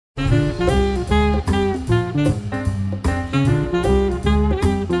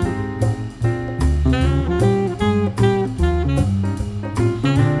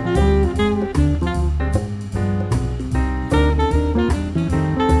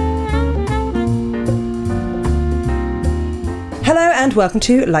and welcome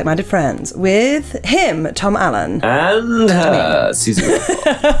to Like-Minded Friends with him, Tom Allen. And her, Susan.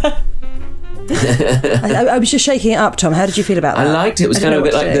 I was just shaking it up, Tom. How did you feel about that? I liked it. It was kind of a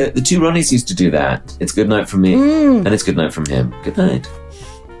bit like the two Ronnies used to do that. It's good night from me, and it's good night from him. Good night.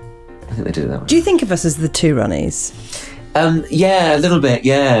 I think they do that one. Do you think of us as the two Ronnies? Yeah, a little bit,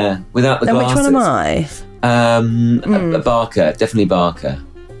 yeah. Without the Then glasses. which one am I? Barker, definitely Barker.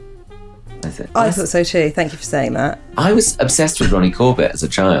 I thought so too. Thank you for saying that. I was obsessed with Ronnie Corbett as a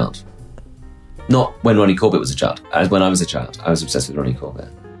child. Not when Ronnie Corbett was a child. When I was a child, I was obsessed with Ronnie Corbett.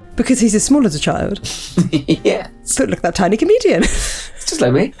 Because he's as small as a child. Yes. But look at that tiny comedian. It's just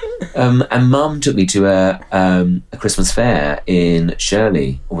like me. And Mum took me to a Christmas fair in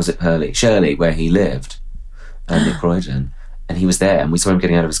Shirley, or was it Purley? Shirley, where he lived, Nick Croydon. And he was there, and we saw him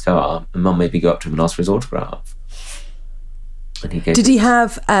getting out of his car, and Mum made me go up to him and ask for his autograph. And Did he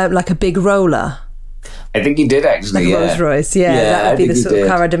have like a big roller? I think he did, actually, like a Rolls Royce, that would be the sort of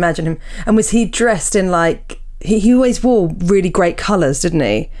car I'd imagine him. And was he dressed in like... He always wore really great colours, didn't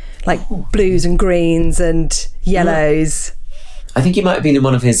he? Like blues and greens and yellows. I think he might have been in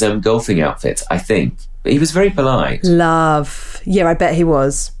one of his golfing outfits, I think. But he was very polite. Love. Yeah, I bet he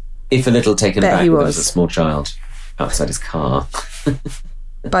was. If a little taken aback, there was a small child outside his car.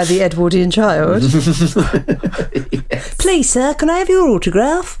 By the Edwardian child. Yes. Please, sir, can I have your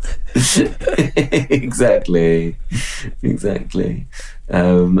autograph? Exactly.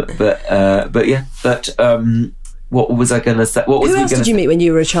 What was I going to say? Who else did you meet when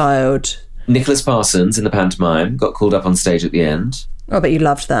you were a child? Nicholas Parsons in the pantomime, got called up on stage at the end. Oh, I bet you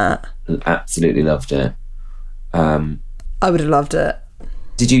loved that. Absolutely loved it. I would have loved it.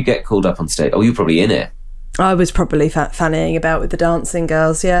 Did you get called up on stage? Oh, you were probably in it. I was probably fannying about with the dancing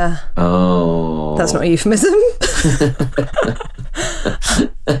girls, yeah. Oh. That's not a euphemism.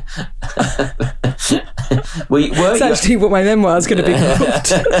 It's actually what my memoir is going to be called.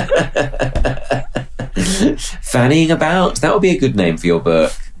 Fannying about? That would be a good name for your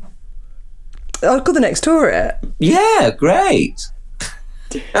book. I've got the next tour it. Yeah, great.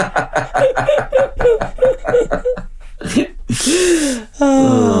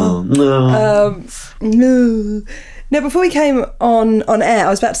 No. Now, before we came on air, I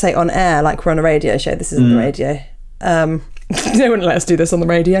was about to say on air, like we're on a radio show. This isn't the radio. No one let us do this on the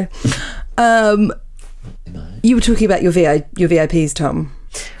radio. You were talking about your VIPs, Tom.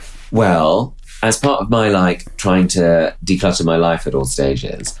 Well, as part of my trying to declutter my life at all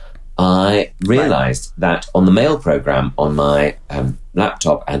stages, I realised that on the mail programme on my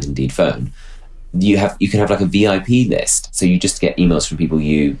laptop and indeed phone, you can have like a VIP list. So you just get emails from people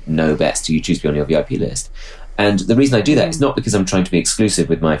you know best, who you choose to be on your VIP list. And the reason I do that is not because I'm trying to be exclusive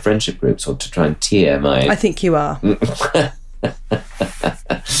with my friendship groups or to try and tier my... I think you are. I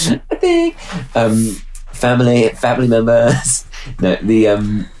think family members. No,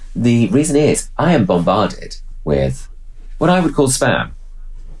 the reason is I am bombarded with what I would call spam.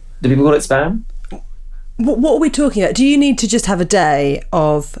 Do people call it spam? What are we talking about? Do you need to just have a day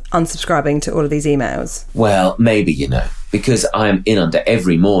of unsubscribing to all of these emails? Well, maybe, because I'm in under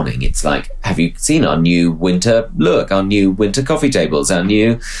every morning. It's like, have you seen our new winter look, our new winter coffee tables, our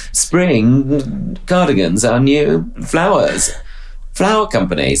new spring cardigans, our new flowers? Flower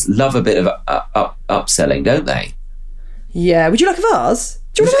companies love a bit of upselling, don't they? Yeah. Would you like a vase?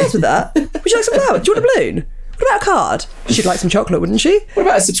 Do you want a vase with that? Would you like some flowers? Do you want a balloon? What about a card? She'd like some chocolate, wouldn't she? What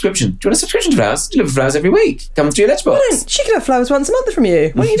about a subscription? Do you want a subscription to flowers? Deliver flowers every week. Come through your letterbox. She could have flowers once a month from you.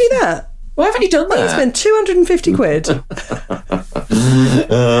 Why don't you do that? Why haven't you done that? Why don't you spend 250 quid and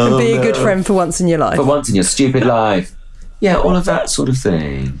be a good friend for once in your life? For once in your stupid life. Yeah, all of that sort of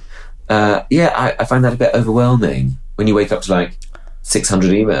thing. I find that a bit overwhelming when you wake up to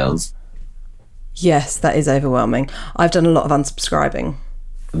 600 emails. Yes, that is overwhelming. I've done a lot of unsubscribing.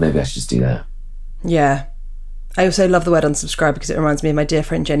 Maybe I should just do that. Yeah. I also love the word unsubscribe because it reminds me of my dear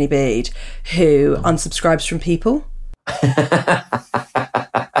friend Jenny Bede, who unsubscribes from people.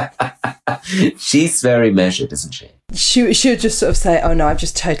 She's very measured, isn't she? She would just sort of say, oh no, I've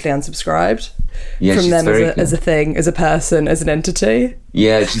just totally unsubscribed from them as a thing, as a person, as an entity.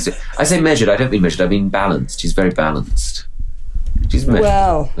 Yeah, I say measured, I don't mean measured, I mean balanced. She's very balanced. She's measured.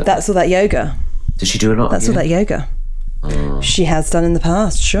 Well, that's all that yoga. Does she do a lot? That's all that yoga. Oh. She has done in the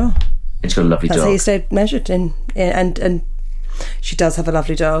past, sure. And she's got a lovely dog. That's how you stay measured. And she does have a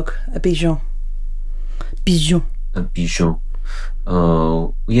lovely dog, a Bichon. A Bichon.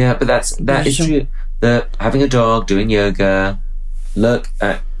 Oh, yeah, but that is true. Having a dog, doing yoga. Look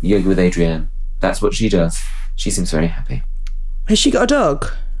at Yoga with Adrienne. That's what she does. She seems very happy. Has she got a dog?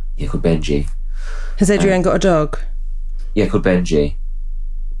 Yeah, called Benji. Has Adrienne got a dog? Yeah, called Benji.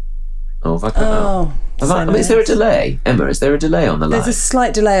 Oh, have I got Is there a delay? Emma, is there a delay on the line? There's a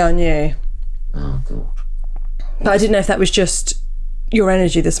slight delay on you. Oh, God. But I didn't know if that was just your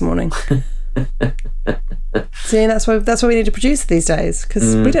energy this morning. See, that's why we need to produce these days,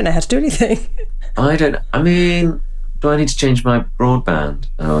 because we don't know how to do anything. Do I need to change my broadband?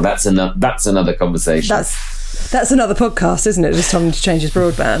 Oh, that's another conversation. That's another podcast, isn't it? Just telling him to change his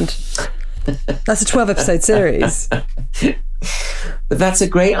broadband. That's a 12-episode series. But that's a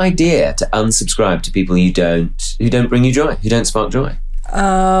great idea, to unsubscribe to people who don't bring you joy, who don't spark joy.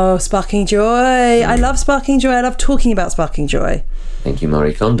 Oh, sparking joy. I love sparking joy. I love talking about sparking joy. Thank you,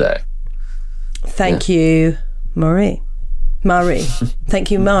 Marie Kondo. Thank you, Marie.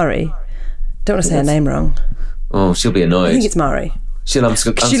 Thank you, Marie. Don't want to say her name wrong. Oh, she'll be annoyed. I think it's Marie. She'll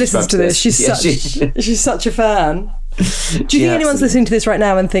unsubscribe. She listens to this. She's such a fan. Do you think anyone's listening to this right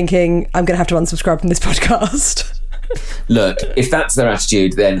now and thinking, I'm going to have to unsubscribe from this podcast? Look, if that's their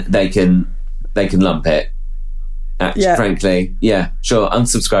attitude, then they can lump it. Frankly, yeah, sure,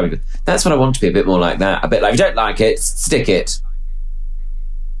 unsubscribing. That's what I want to be, a bit more like that. A bit like, if you don't like it, stick it.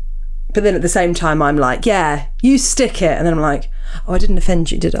 But then at the same time, I'm like, yeah, you stick it. And then I'm like, oh, I didn't offend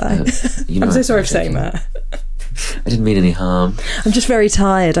you, did I? I'm so sorry for saying that. I didn't mean any harm. I'm just very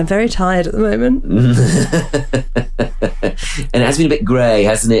tired. I'm very tired at the moment. And it has been a bit grey,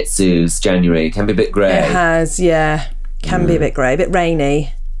 hasn't it, Suze? January. It can be a bit grey. It has, yeah. Can be a bit grey, a bit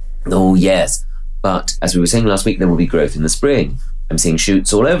rainy. Oh, yes. But as we were saying last week, there will be growth in the spring. I'm seeing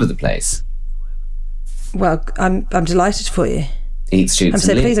shoots all over the place. Well, I'm delighted for you. Eat shoots. I'm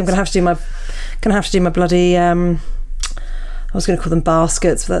so pleased. I'm going to have to do my bloody. I was going to call them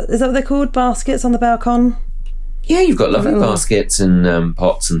baskets. Is that what they're called? Baskets on the balcony? Yeah, you've got lovely baskets and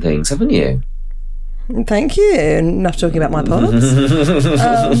pots and things, haven't you? Thank you. Enough talking about my pots.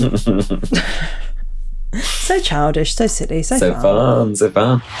 So childish, so silly, so fun. So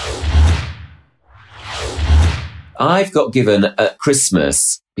fun. I've got given at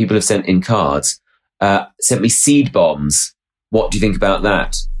Christmas, people have sent in cards, sent me seed bombs. What do you think about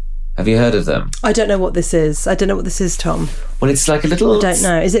that? Have you heard of them? I don't know what this is. Tom. Well, it's like a little... I don't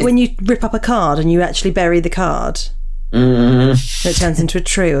know. Is it when you rip up a card and you actually bury the card? It turns into a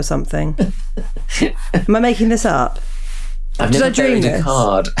tree or something. Am I making this up? I've never buried a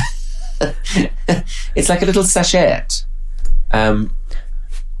card. It's like a little sachet that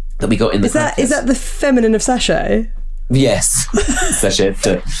we got in the crackers. Is that the feminine of sachet? Yes, sachet.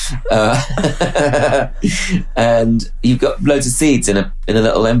 And you've got loads of seeds in a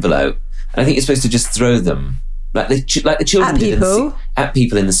little envelope, and I think you're supposed to just throw them like the children did at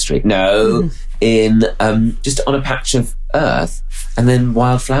people in the street. No, in just on a patch of earth, and then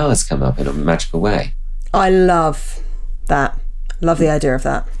wildflowers come up in a magical way. I love that. Love the idea of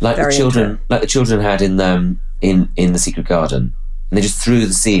that. Like the children had in the secret garden, and they just threw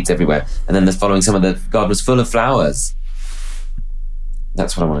the seeds everywhere, and then the following summer the garden was full of flowers.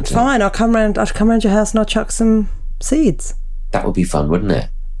 That's what I want to do. Fine, I'll come round your house and I'll chuck some seeds. That would be fun, wouldn't it?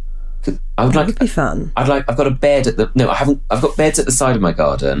 That would be fun. I've got a bed I've got beds at the side of my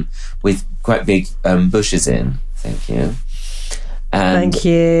garden with quite big bushes in. Thank you. And thank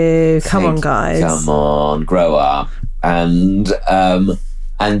you. Come on, guys. Come on, grow up. And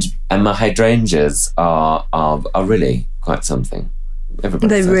my hydrangeas are really quite something.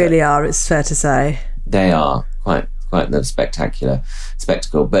 They really are, it's fair to say. They are quite the spectacular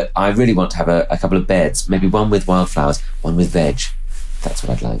spectacle. But I really want to have a couple of beds, maybe one with wildflowers, one with veg. That's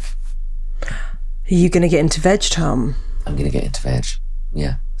what I'd like. Are you going to get into veg, Tom? I'm going to get into veg,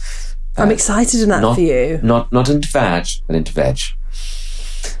 yeah. I'm excited in that for you. Not into veg, but into veg.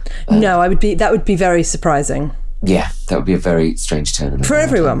 No, that would be very surprising. Yeah, that would be a very strange turn. For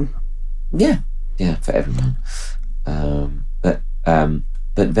everyone. Yeah, for everyone.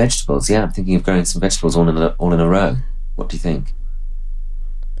 But vegetables, yeah, I'm thinking of growing some vegetables all in a row. What do you think?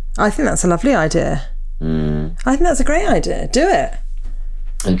 I think that's a lovely idea. I think that's a great idea. Do it.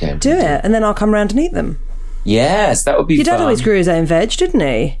 Okay. Do it, and then I'll come round and eat them. Yes, that would be fun. Your dad always grew his own veg, didn't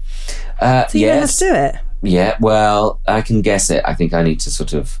he? So you know how to do it. Yeah, well, I can guess it. I think I need to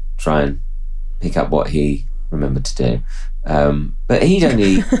sort of try and pick up what he remembered to do. But he'd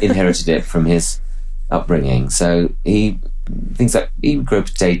only inherited it from his upbringing. So things like he would grow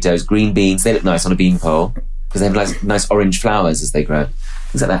potatoes, green beans. They look nice on a bean pole because they have nice orange flowers as they grow.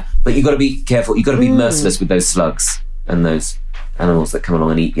 Things like that. But you've got to be careful. You've got to be merciless with those slugs and those animals that come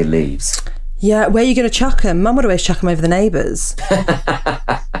along and eat your leaves. Yeah, where are you going to chuck them? Mum would always chuck them over the neighbours.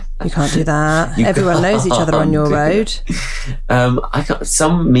 You can't do that. Everyone knows each other on your road. I can't.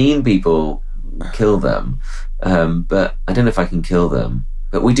 Some mean people kill them, but I don't know if I can kill them.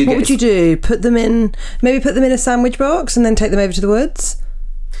 But we do. What would you do? Put them in a sandwich box and then take them over to the woods?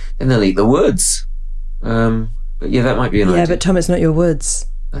 Then they'll eat the woods. But yeah, that might be an idea. Yeah, but Tom, it's not your woods.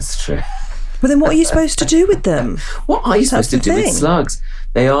 That's true. Well, then what are you supposed to do with them? What are you supposed to do with slugs?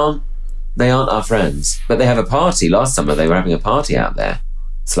 They aren't our friends, but they have a party. Last summer they were having a party out there.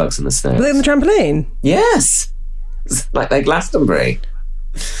 Slugs and the snails. Were they on the trampoline? Yes. It's like they're Glastonbury.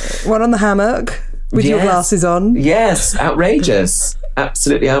 One on the hammock with your glasses on. Yes, outrageous.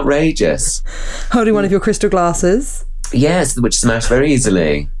 Absolutely outrageous. Holding one of your crystal glasses. Yes, which smash very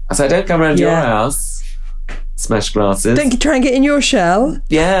easily. I said, don't come around your house. Smash glasses. Don't you try and get in your shell?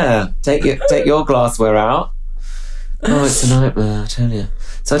 Yeah, take your glassware out. Oh, it's a nightmare, I tell you.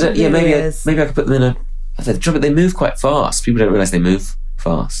 So I don't. Yeah, maybe I could put them in a. The trouble, they move quite fast. People don't realise they move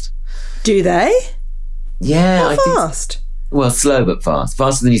fast. Do they? Yeah, How fast? Well, slow but fast.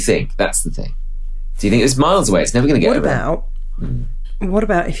 Faster than you think. That's the thing. Do you think it's miles away? It's never going to get around. What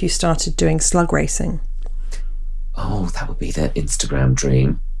about if you started doing slug racing? Oh, that would be their Instagram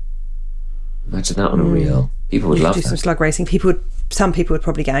dream. Imagine that on a reel. People would love that. Do some slug racing. Some people would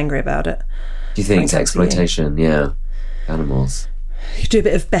probably get angry about it. Do you think it's exploitation? Yeah. Animals. You do a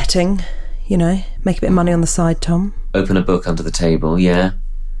bit of betting, make a bit of money on the side, Tom. Open a book under the table, yeah.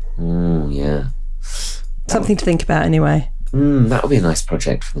 Yeah. Something to think about anyway. That would be a nice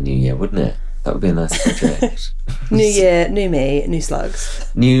project for the new year, wouldn't it? That would be a nice project. New year, new me, new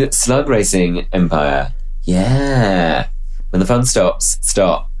slugs. New slug racing empire. Yeah. When the fun stops,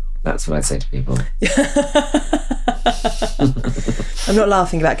 stop. That's what I'd say to people. I'm not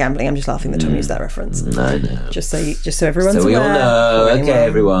laughing about gambling. I'm just laughing that Tom used that reference. I know. Just so everyone's aware. So we all know. Okay,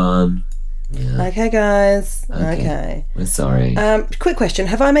 everyone. Yeah. Okay, guys. Okay. We're sorry. Quick question.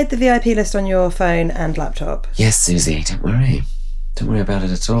 Have I made the VIP list on your phone and laptop? Yes, Susie. Don't worry. Don't worry about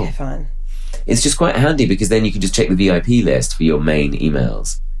it at all. Okay, fine. It's just quite handy because then you can just check the VIP list for your main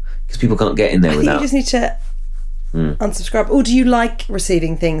emails. Because people can't get in there without... I think you just need to unsubscribe. Or do you like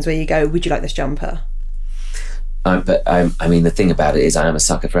receiving things where you go, would you like this jumper? The thing about it is I am a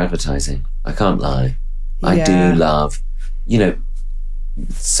sucker for advertising. I can't lie. Yeah. I do love...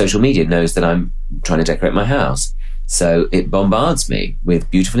 social media knows that I'm trying to decorate my house. So it bombards me with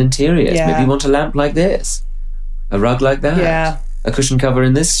beautiful interiors. Yeah. Maybe you want a lamp like this. A rug like that. Yeah. A cushion cover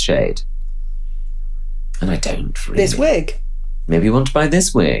in this shade. And I don't really. This wig. Maybe you want to buy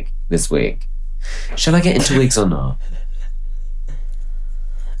this wig this week. Shall I get into wigs or not?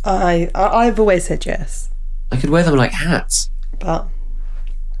 I've always said yes. I could wear them like hats. But...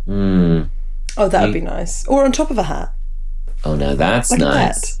 Oh, that would be nice. Or on top of a hat. Oh no, that's like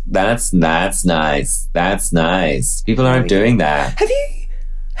nice. That's nice. That's nice. People aren't doing that. Have you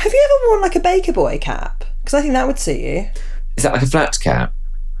ever worn like a Baker Boy cap? Because I think that would suit you. Is that like a flat cap?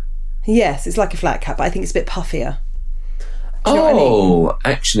 Yes, it's like a flat cap, but I think it's a bit puffier.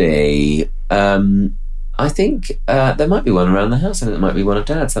 Actually, I think there might be one around the house. I think there might be one of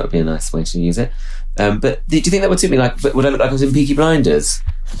Dad's. That would be a nice way to use it. But do you think that would suit me? Like, would I look like I was in Peaky Blinders?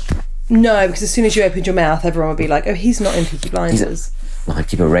 No, because as soon as you opened your mouth, everyone would be like, "Oh, he's not in Peaky Blinders." I'd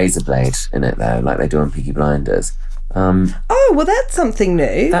keep a razor blade in it though, like they do on Peaky Blinders. Oh, well, that's something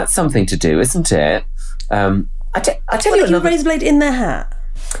new. That's something to do, isn't it? I tell you, a razor blade in their hat.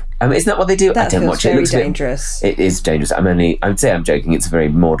 Isn't that what they do? That I don't feels watch it. Very it looks dangerous. It is dangerous. I'd say I'm joking. It's a very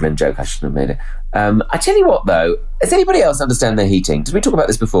maudlin joke. I shouldn't have made it. I tell you what, though. Does anybody else understand their heating? Did we talk about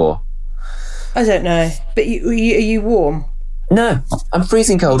this before? I don't know. But are you warm? No, I'm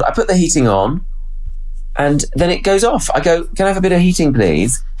freezing cold. I put the heating on, and then it goes off. I go, "Can I have a bit of heating,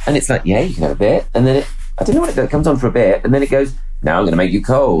 please?" And it's like, "Yeah, you can have a bit." And then I don't know what it does. It comes on for a bit, and then it goes, "Now I'm going to make you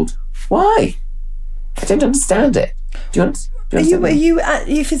cold." Why? I don't understand it. Do you understand? Are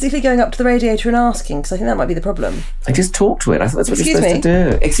you physically going up to the radiator and asking? Because I think that might be the problem. I just talk to it. I thought that's what you're supposed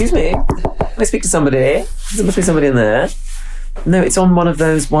to do. Excuse me. Can I speak to somebody? There must be somebody in there. No, it's on one of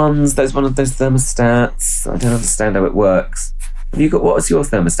those ones. One of those thermostats. I don't understand how it works. What was your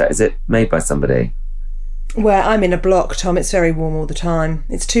thermostat? Is it made by somebody? Well, I'm in a block, Tom. It's very warm all the time.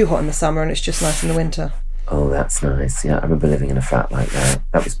 It's too hot in the summer and it's just nice in the winter. Oh, that's nice. Yeah, I remember living in a flat like that.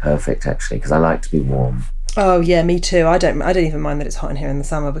 That was perfect, actually, because I like to be warm. Oh yeah, me too. I don't even mind that it's hot in here in the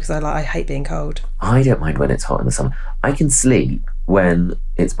summer because I hate being cold. I don't mind when it's hot in the summer. I can sleep when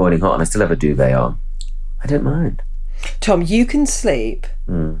it's boiling hot and I still have a duvet on. I don't mind. Tom, you can sleep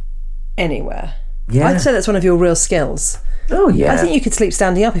anywhere. Yeah. I'd say that's one of your real skills. Oh yeah. I think you could sleep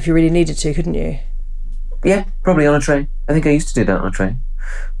standing up if you really needed to, couldn't you? Yeah, probably on a train. I think I used to do that on a train.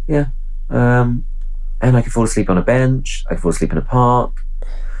 Yeah. And I could fall asleep on a bench. I could fall asleep in a park.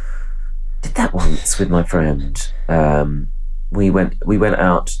 Did that once with my friend. We went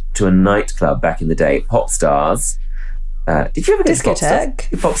out to a nightclub back in the day, Popstars. Did you ever get Discotheque?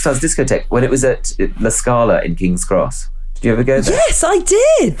 Popstars Discotheque when it was at La Scala in King's Cross? Did you ever go there? Yes, I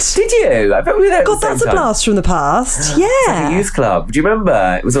did. Did you? I bet we were there. God, that's a blast from the past. Yeah. It's like a youth club. Do you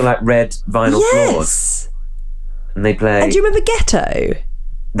remember? It was all like red vinyl floors. And they played. And do you remember Ghetto?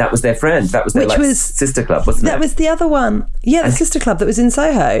 That was their friend. That was their sister club, wasn't it? That was the other one. Yeah, the sister club that was in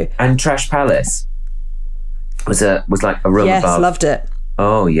Soho. And Trash Palace was like a room above. Yes, loved it.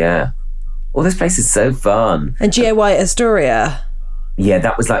 Oh, yeah. All this place is so fun. And GOY at Astoria. Yeah,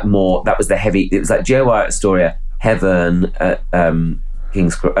 that was like more, that was the heavy, it was like GOY at Astoria, Heaven at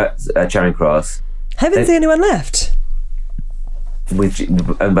Charing Cross. Heaven's the only one left.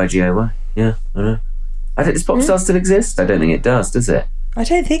 Owned by GOY? Yeah, I don't know. Does Popstar still exist? I don't think it does it? I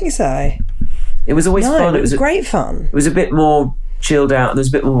don't think so. It was always fun. It was great fun. It was a bit more chilled out, and there was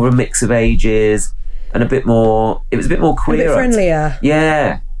a bit more of a mix of ages, and it was a bit more queer. A bit friendlier.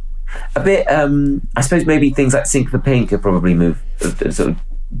 Yeah. A bit, I suppose maybe things like Sink the Pink could probably sort of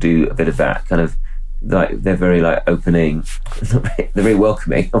do a bit of that kind of, like, they're very like opening, they're very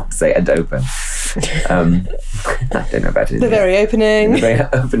welcoming, I want to say, and open. I don't know about it. They're very opening. They're very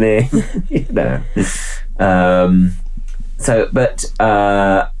opening, you know.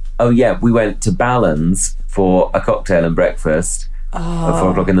 We went to Balance for a cocktail and breakfast at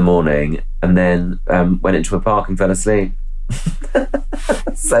 4 o'clock in the morning, and then went into a park and fell asleep.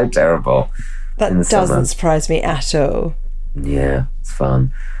 So terrible. That doesn't surprise me at all. Yeah, it's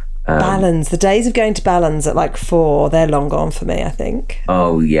fun. Balance. The days of going to Balance at like 4, they're long gone for me, I think.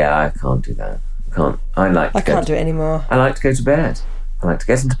 Oh yeah, I can't do that. I can't do it anymore. I like to go to bed. I like to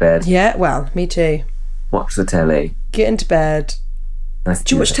get into bed. Yeah, well, me too. Watch the telly. Get into bed. Nice.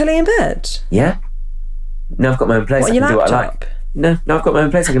 Do you watch telly in bed? Yeah. No, I've got my own place. I can do what I like. No, I've got my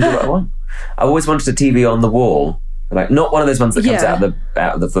own place. I can do what I want. I always wanted a TV on the wall. Like, not one of those ones that comes out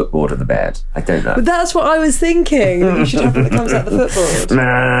of the footboard of the bed. I don't know. But that's what I was thinking. That you should have one that comes out of the footboard.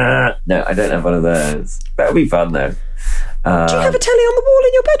 No, I don't have one of those. That would be fun, though. Do you have a telly on the wall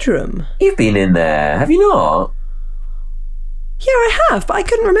in your bedroom? You've been in there, have you not? Yeah, I have, but I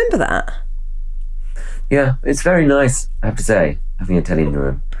couldn't remember that. Yeah, it's very nice, I have to say, having a telly in the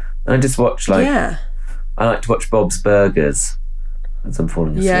room. And I just watch, like... Yeah. I like to watch Bob's Burgers as I'm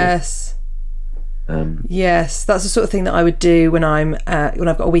falling asleep. Yes. Yes, that's the sort of thing that I would do when I've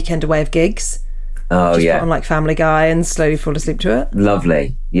got a weekend away of gigs. Oh, just yeah. put on like Family Guy and slowly fall asleep to it.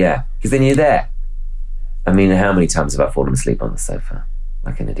 Lovely, yeah. Because then you're there. I mean, how many times have I fallen asleep on the sofa sofa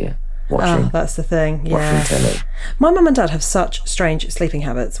like an idiot. Watching. Oh, that's the thing. Yeah. Watching telly. My mum and dad have such strange sleeping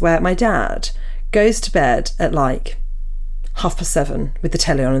habits where my dad goes to bed at like 7:30 with the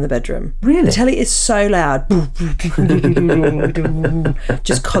telly on in the bedroom. Really? The telly is so loud.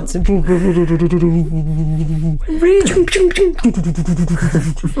 Just constant. Really?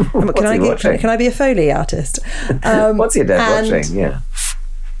 Can I be a Foley artist? What's your dad watching? Yeah.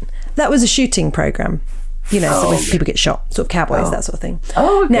 That was a shooting programme. You know, so when people get shot, sort of cowboys, that sort of thing.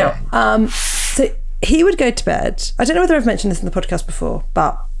 Oh, okay. Now, so he would go to bed. I don't know whether I've mentioned this in the podcast before,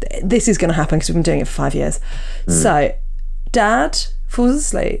 but this is going to happen because we've been doing it for 5 years. So, Dad falls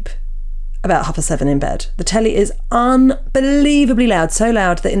asleep about 7:30 in bed. The telly is unbelievably loud, so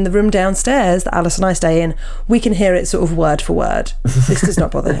loud that in the room downstairs that Alice and I stay in, we can hear it sort of word for word. This does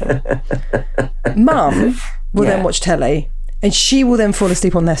not bother him. Mum will then watch telly, and she will then fall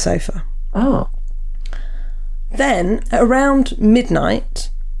asleep on their sofa. Oh. Then, around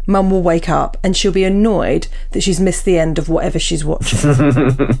midnight, Mum will wake up and she'll be annoyed that she's missed the end of whatever she's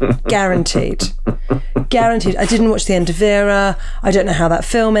watching. Guaranteed. Guaranteed. I didn't watch the end of Vera. I don't know how that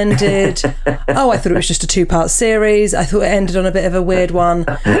film ended. I thought it was just a 2-part series. I thought it ended on a bit of a weird one.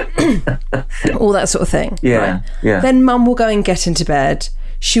 All that sort of thing. Yeah, right? yeah. Then Mum will go and get into bed.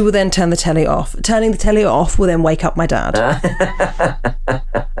 She will then turn the telly off. Turning the telly off will then wake up my dad.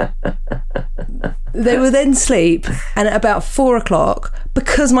 They will then sleep, and at about 4 o'clock,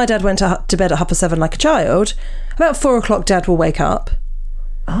 because my dad went to bed at 7:30 like a child, about 4 o'clock Dad will wake up.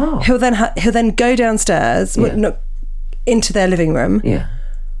 Oh. He'll then go downstairs into their living room,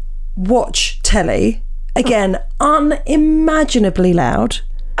 watch telly, again unimaginably loud,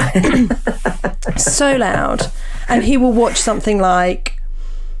 so loud, and he will watch something like...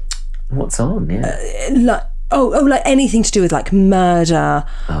 What's on? like anything to do with like murder,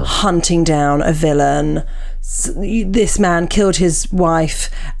 hunting down a villain. This man killed his wife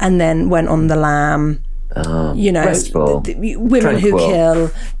and then went on the lam. You know, women who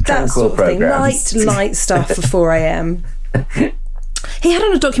kill, that sort of programs. thing. Light stuff for 4 a.m. He had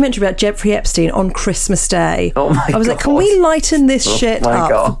on a documentary about Jeffrey Epstein on Christmas Day. Oh my God. I was like, can we lighten this shit up?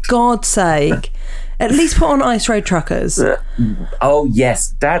 God. For God's sake. At least put on Ice Road Truckers. Oh, yes.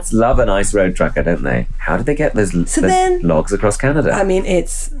 Dads love an Ice Road Trucker, don't they? How did they get those logs across Canada? I mean,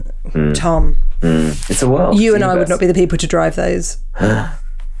 it's Tom. It's a world. You It's and a I would universe. not be the people to drive those.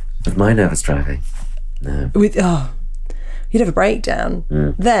 With my nervous driving. No. You'd have a breakdown.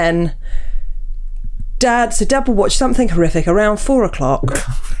 Then Dad will watch something horrific around 4 o'clock.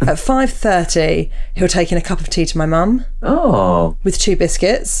 At 5:30, he'll take in a cup of tea to my mum Oh. with 2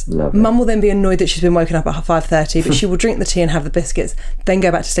 biscuits. Lovely. Mum will then be annoyed that she's been woken up at 5:30, but she will drink the tea and have the biscuits, then go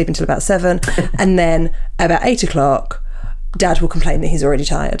back to sleep until about 7. And then about 8 o'clock, Dad will complain that he's already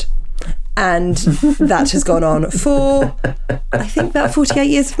tired. And that has gone on for, I think, about 48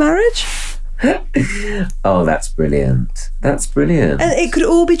 years of marriage. Oh, that's brilliant. That's brilliant. And it could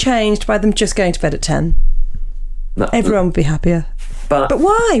all be changed by them just going to bed at 10. No, Everyone would be happier. but But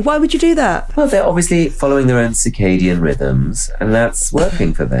why? Why would you do that? well, they're obviously following their own circadian rhythms, and that's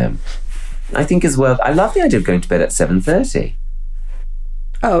working for them. I think as well. I love the idea of going to bed at 7:30.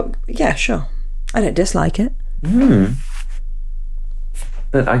 Oh, yeah, sure. I don't dislike it.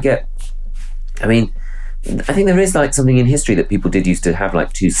 But I think there is like something in history that people did used to have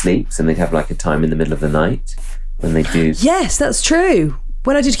like 2 sleeps, and they'd have like a time in the middle of the night when they do. Yes, that's true.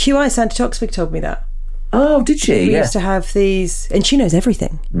 When I did QI, Sandy Toksvig told me that. Oh, did she? We Yeah. used to have these, and she knows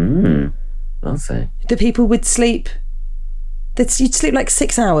everything. I'll say. The people would sleep, you'd sleep like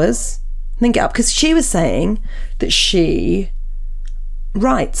 6 hours and then get up, because she was saying that she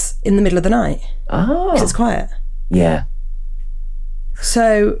writes in the middle of the night Oh. because it's quiet. Yeah.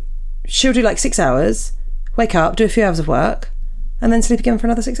 So she'll do like 6 hours, wake up, do a few hours of work, and then sleep again for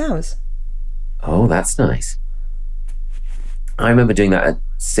another 6 hours. Oh, that's nice. I remember doing that at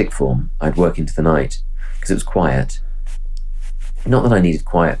sixth form. I'd work into the night because it was quiet. Not that I needed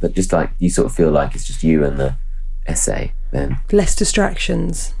quiet, but just like you sort of feel like it's just you and the essay then. Less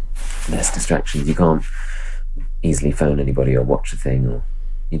distractions. Less distractions. You can't easily phone anybody or watch a thing, or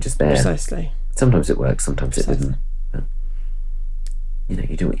you're just there. Precisely. Sometimes it works, sometimes it Precisely. doesn't. But,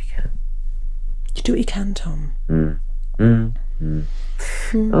 you do what you can. You do what you can, Tom.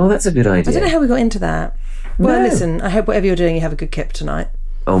 Oh, that's a good idea. I don't know how we got into that. Well, No. listen, I hope whatever you're doing, you have a good kip tonight.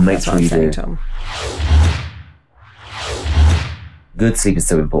 Oh, make That's sure what I'm you saying, do. Tom. Good sleep is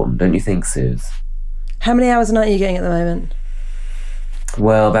so important, don't you think, Suze? How many hours a night are you getting at the moment?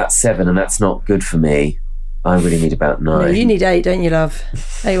 Well, about 7, and that's not good for me. I really need about 9. No, you need 8, don't you, love?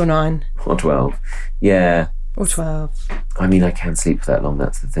 8 or 9 or 12. Yeah. or 12. I mean, I can sleep for that long,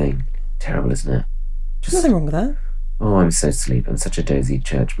 that's the thing. Terrible, isn't it? There's nothing wrong with that. Oh, I'm so sleepy. I'm such a dozy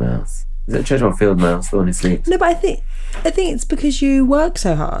church mouse. Is it church or field mouse, the one who sleeps? No, but I think it's because you work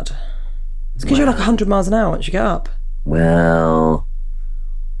so hard. It's because you're like 100 miles an hour once you get up. Well,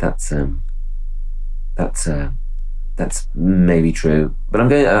 that's maybe true. But I'm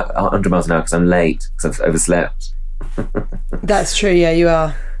going at 100 miles an hour because I'm late, because I've overslept. That's true, yeah, you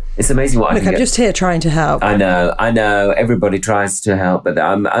are. It's amazing what I Look, can I'm get. just here trying to help. I know. Everybody tries to help, but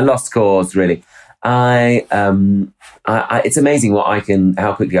I'm a lost cause, really. It's amazing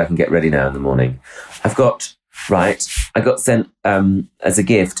how quickly I can get ready now in the morning. I got sent as a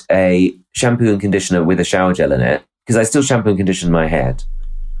gift a shampoo and conditioner with a shower gel in it, because I still shampoo and condition my head.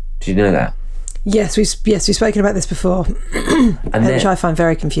 Did you know that? Yes, we've spoken about this before, And which I find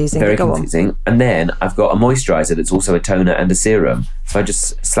very confusing. very but go confusing. And then I've got a moisturiser that's also a toner and a serum. So I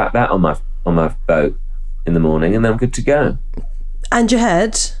just slap that on my boat in the morning, and then I'm good to go. on. And your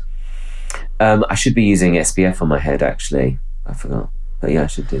head? I should be using SPF on my head, actually. I forgot. But yeah, I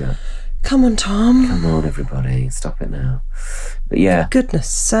should do that. Come on, Tom. Come on, everybody. Stop it now. But yeah. Goodness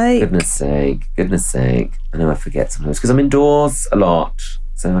sake. Goodness sake. I know I forget sometimes because I'm indoors a lot,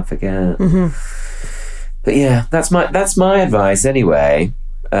 so I forget. Mm-hmm. But yeah, that's my advice anyway.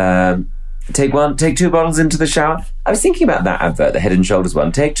 Take 2 bottles into the shower. I was thinking about that advert, the Head and Shoulders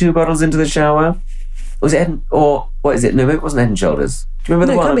one. Take 2 bottles into the shower. Was it what is it? No, it wasn't Head and Shoulders. Do you remember No,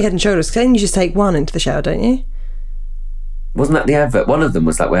 the it one? can't be Head and Shoulders, because then you just take 1 into the shower, don't you? Wasn't that the advert? One of them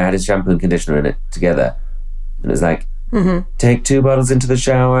was like where I had a shampoo and conditioner in it together. And it was like, take 2 bottles into the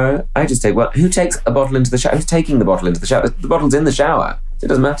shower. I just take 1. Who takes a bottle into the shower? Who's taking the bottle into the shower? The bottle's in the shower. So it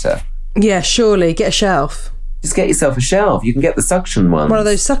doesn't matter. Yeah, surely. Get a shelf. Just get yourself a shelf. You can get the suction ones. One of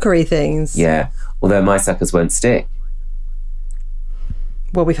those suckery things. Yeah. Although my suckers won't stick.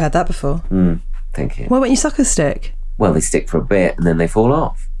 Well, we've had that before. Thank you. Why won't your suckers stick? Well, they stick for a bit and then they fall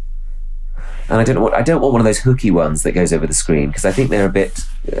off. And I don't want one of those hooky ones that goes over the screen, because I think they're a bit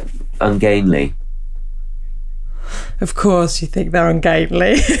ungainly. Of course, you think they're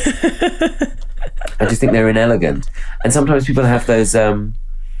ungainly. I just think they're inelegant. And sometimes people have those, what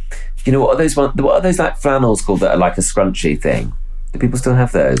are those like flannels called that are like a scrunchy thing? Do people still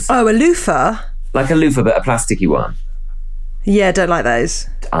have those? Oh, a loofah? Like a loofah, but a plasticky one. Yeah, don't like those.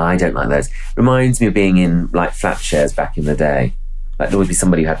 I don't like those. Reminds me of being in like flat chairs back in the day. Like there would be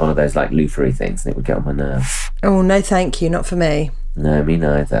somebody who had one of those like loofah-y things, and it would get on my nerves. Oh no, thank you. Not for me. No, me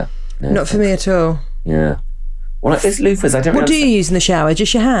neither. No, Not for me at all. Yeah. Well, like these loofahs, I don't. What do you understand. use in the shower?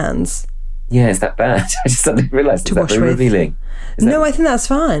 Just your hands? Yeah, is that bad? I just suddenly realised To it's wash very with? revealing. No, I think that's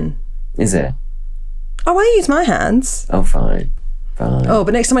fine. Is it? Oh, I use my hands. Oh, fine. Oh,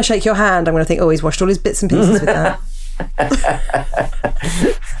 but next time I shake your hand, I'm going to think, oh, he's washed all his bits and pieces with that.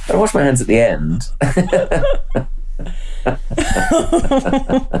 I wash my hands at the end.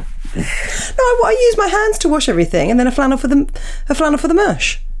 No, I use my hands to wash everything, and then a flannel for the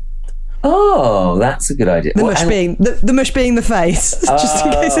mush. Oh, that's a good idea. The mush being the face, just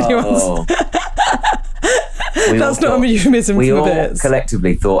in case anyone's. That's not a euphemism We for the all bits.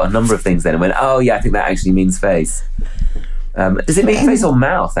 collectively thought a number of things then and went, oh yeah, I think that actually means face. Does it mean face or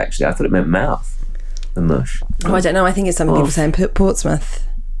mouth, actually? I thought it meant mouth. The mush. Oh, I don't know. I think it's something people say in Portsmouth.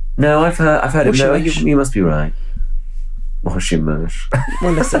 No, I've heard it. Wash No, your mush. you must be right. Wash your mush.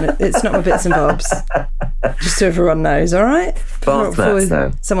 Well, listen, it's not my bits and bobs. Just so everyone knows, all right? Bath mats,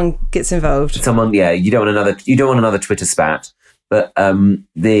 though. Someone gets involved. Someone, yeah, you don't want another Twitter spat. But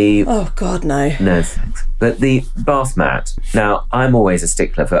Oh God, no. No, thanks. But the bath mat. Now, I'm always a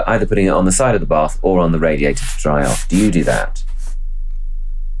stickler for either putting it on the side of the bath or on the radiator to dry off. Do you do that?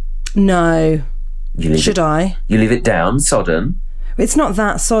 No. Should I? You leave it down, sodden. It's not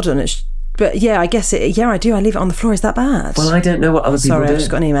that sodden. But yeah, I guess it. Yeah, I do. I leave it on the floor. Is that bad? Well, I don't know what other people Sorry, do. I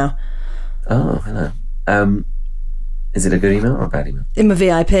just got an email. Oh, hello. Is it a good email or a bad email? In my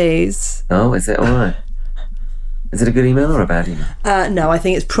VIPs. Oh, is it all right? Is it a good email or a bad email? No, I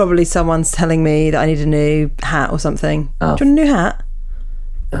think it's probably someone's telling me that I need a new hat or something. Oh. Do you want a new hat?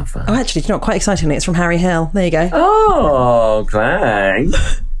 Oh, fine. Oh, actually, not quite excitingly, it's from Harry Hill. There you go. Oh, Clang.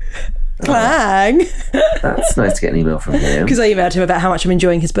 Clang! That's nice to get an email from him. Because I emailed him about how much I'm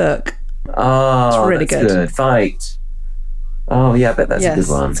enjoying his book. Oh, It's really that's good. Fight. Oh, yeah, I bet that's a good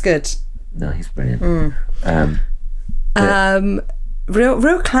one. It's good. No, he's brilliant.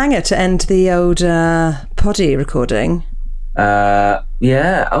 Real clanger to end the old poddy recording.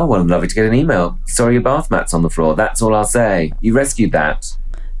 Yeah. Oh, well, lovely to get an email. Sorry your bath mat's on the floor. That's all I'll say. You rescued that.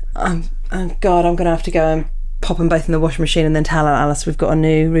 Oh God, I'm going to have to go and pop them both in the washing machine and then tell Alice we've got a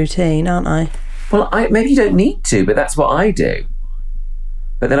new routine, aren't I? Well, maybe you don't need to, but that's what I do.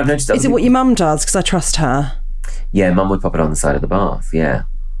 But then I've noticed... Is it what your mum does? Because I trust her. Yeah, Mum would pop it on the side of the bath, yeah.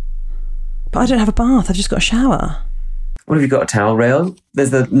 But I don't have a bath. I've just got a shower. What have you got, a towel rail?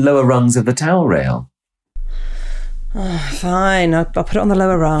 There's the lower rungs of the towel rail. Fine, I'll put it on the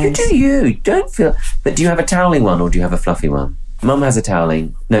lower rungs. You do you. Don't feel... But do you have a toweling one or do you have a fluffy one? Mum has a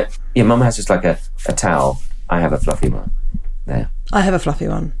toweling... No, yeah, Mum has just like a towel. I have a fluffy one. There. I have a fluffy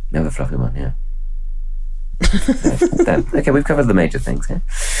one. You have a fluffy one, yeah. Then. Okay, we've covered the major things here.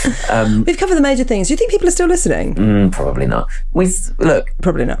 We've covered the major things. Do you think people are still listening? Probably not. Look,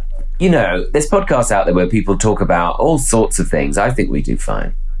 Probably not. you know, there's podcasts out there where people talk about all sorts of things. I think we do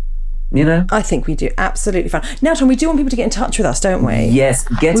fine. You know? I think we do absolutely fine. Now, Tom, we do want people to get in touch with us, don't we? Yes,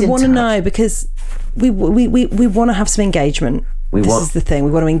 get in We want to touch. know because we want to have some engagement. This is the thing.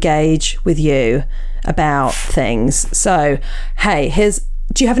 We want to engage with you about things. So, hey,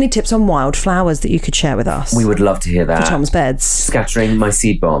 do you have any tips on wildflowers that you could share with us? We would love to hear that. For Tom's beds. Scattering my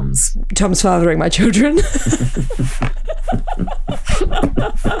seed bombs. Tom's fathering my children.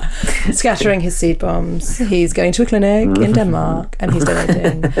 Scattering his seed bombs. He's going to a clinic in Denmark and he's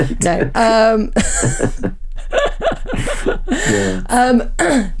donating. No.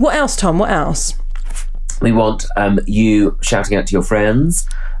 What else, Tom? What else? We want you shouting out to your friends,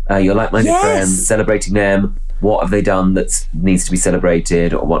 your like-minded Yes. friends, celebrating them. What have they done that needs to be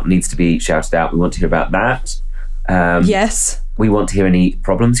celebrated or what needs to be shouted out? We want to hear about that. Yes. We want to hear any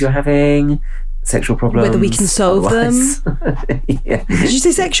problems you're having, sexual problems. Whether we can solve otherwise. Yeah. Did you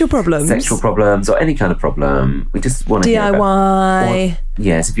say sexual problems? Sexual problems or any kind of problem. We just want to hear about... DIY.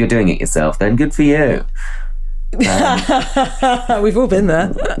 Yes, if you're doing it yourself, then good for you. We've all been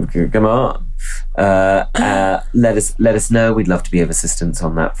there. Come on. Let us know. We'd love to be of assistance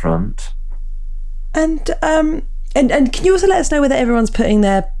on that front. And can you also let us know whether everyone's putting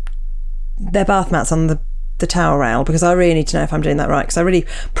their bath mats on the towel rail? Because I really need to know if I'm doing that right. Because I really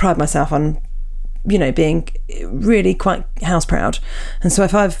pride myself on, being really quite house proud. And so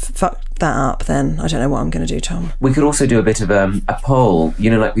if I've fucked that up, then I don't know what I'm going to do, Tom. We could also do a bit of a poll,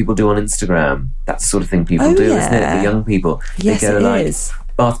 like people do on Instagram. That's the sort of thing people do, isn't it? The young people. Yes, they go it is.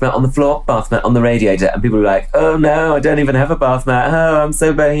 Bath mat on the floor, bath mat on the radiator, and people are like, oh no, I don't even have a bath mat. Oh, I'm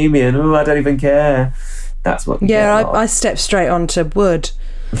so bohemian. Oh, I don't even care. That's what. I step straight onto wood.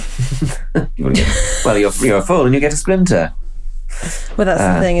 Well, you're a fool and you get a splinter. Well, that's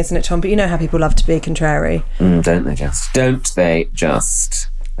the thing, isn't it, Tom? But you know how people love to be contrary. Don't they just?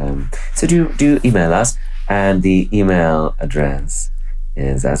 So do email us, and the email address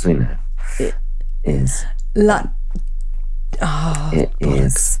is, as we know, hello.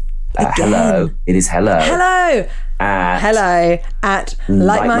 It is hello. Hello at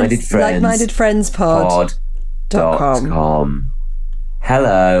likemindedfriendspod.com.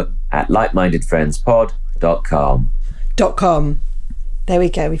 Hello at likemindedfriendspod.com. There we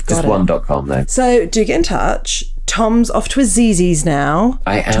go. We've got just it. one .com though. So do get in touch. Tom's off to a Zizi's now.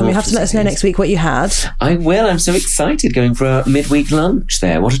 I am. Tom, you have to let us know next week what you had. I will. I'm so excited going for a midweek lunch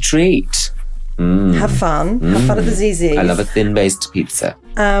there. What a treat. Have fun. Have fun at the Zizi's. I love a thin-based pizza.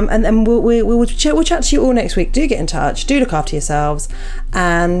 And then we'll chat to you all next week. Do get in touch. Do look after yourselves.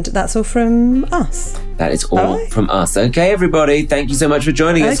 And that's all from us. That is all from us. Okay, everybody. Thank you so much for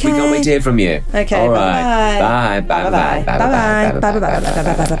joining us. We can't wait to hear from you. Okay. All right. Bye. Bye. Bye. Bye. Bye. Bye. Bye.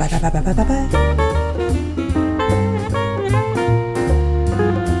 Bye. Bye. Bye. Bye. Bye.